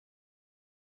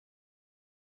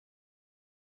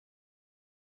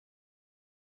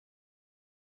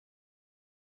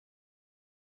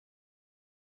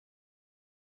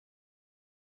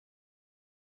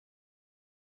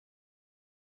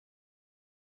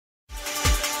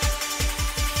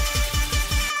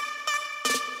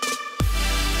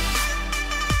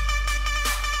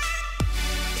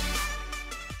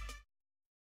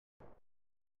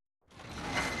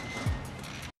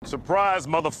Surprise,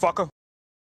 motherfucker.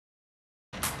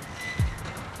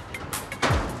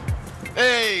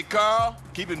 Hey, Carl.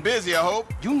 Keeping busy, I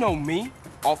hope. You know me,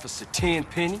 Officer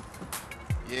Tenpenny.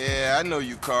 Yeah, I know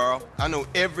you, Carl. I know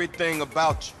everything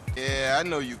about you. Yeah, I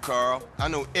know you, Carl. I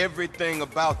know everything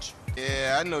about you.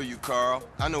 Yeah, I know you, Carl.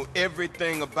 I know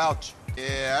everything about you.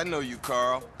 Yeah, I know you,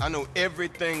 Carl. I know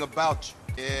everything about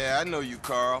you. Yeah, I know you,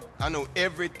 Carl. I know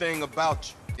everything about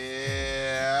you.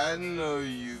 Yeah, I know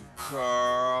you,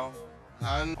 Carl.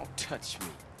 Don't touch me,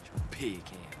 you pig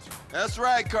hands. That's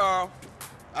right, Carl.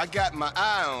 I got my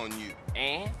eye on you.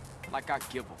 And like I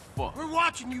give a fuck. We're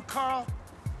watching you, Carl.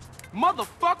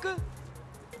 Motherfucker!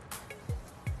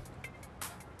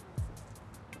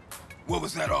 What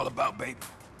was that all about, baby?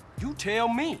 You tell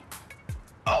me.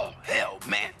 Oh, hell,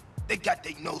 man. They got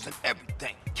their nose in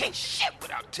everything. Can't shit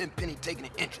without Tenpenny taking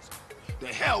an interest. The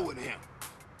hell with him.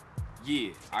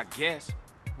 Yeah, I guess.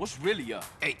 What's really up?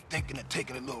 Ain't thinking of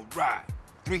taking a little ride.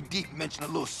 3 Deep mentioned a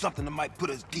little something that might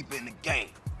put us deeper in the game.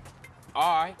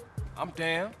 All right, I'm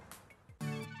down.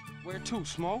 Where to,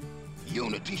 Smoke?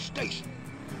 Unity Station.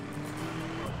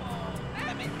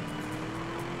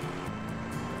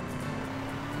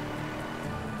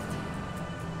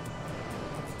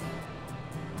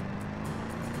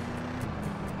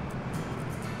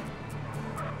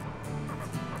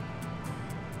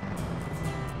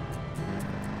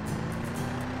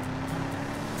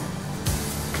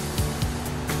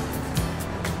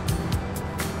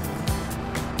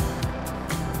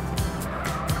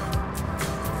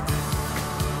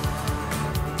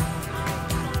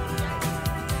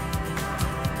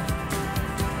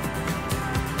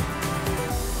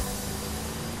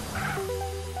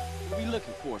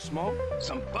 Looking for, Smoke?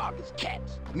 Some bogus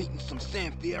cats meeting some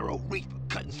San Fierro reefer,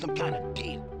 cutting some kind of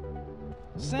deal.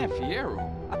 San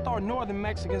Fierro? I thought northern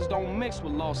Mexicans don't mix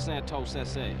with Los Santos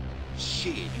S.A.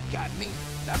 Shit, you got me.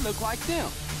 That look like them.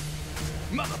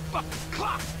 Motherfucking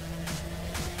clock!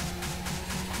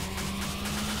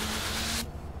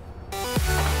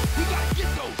 We gotta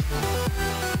get those!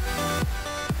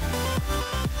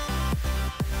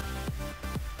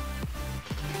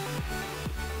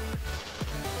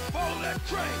 Follow that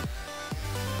train!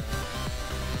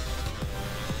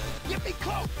 Get me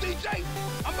close, DJ!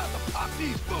 I'm about to pop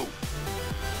these fools!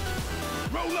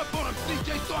 Roll up on them,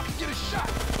 DJ, so I can get a shot!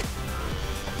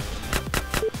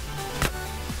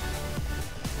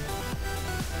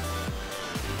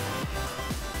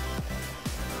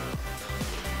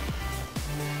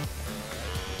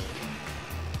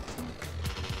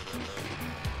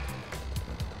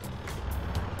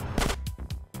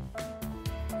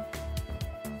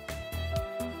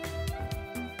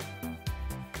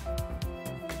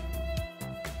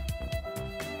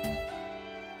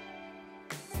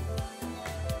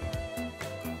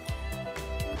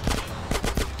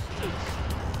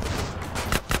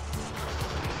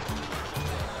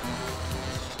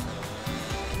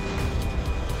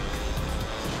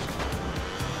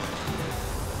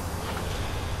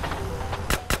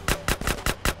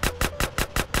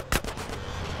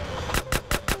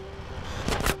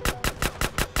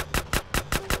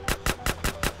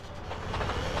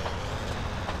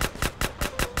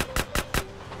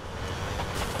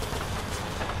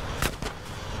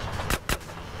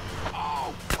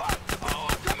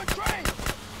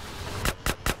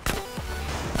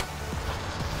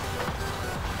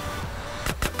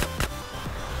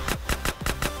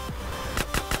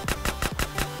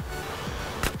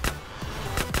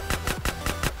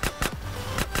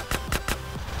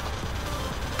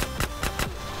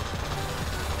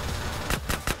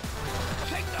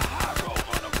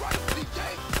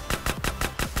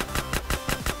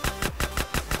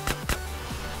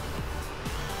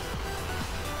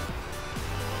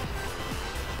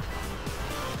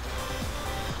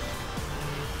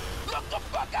 The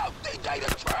fuck out, DJ,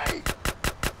 the train!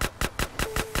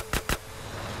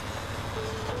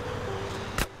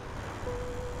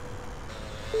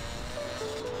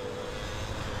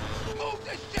 Move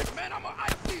this shit, man! I'ma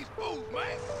ice these fools,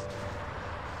 man!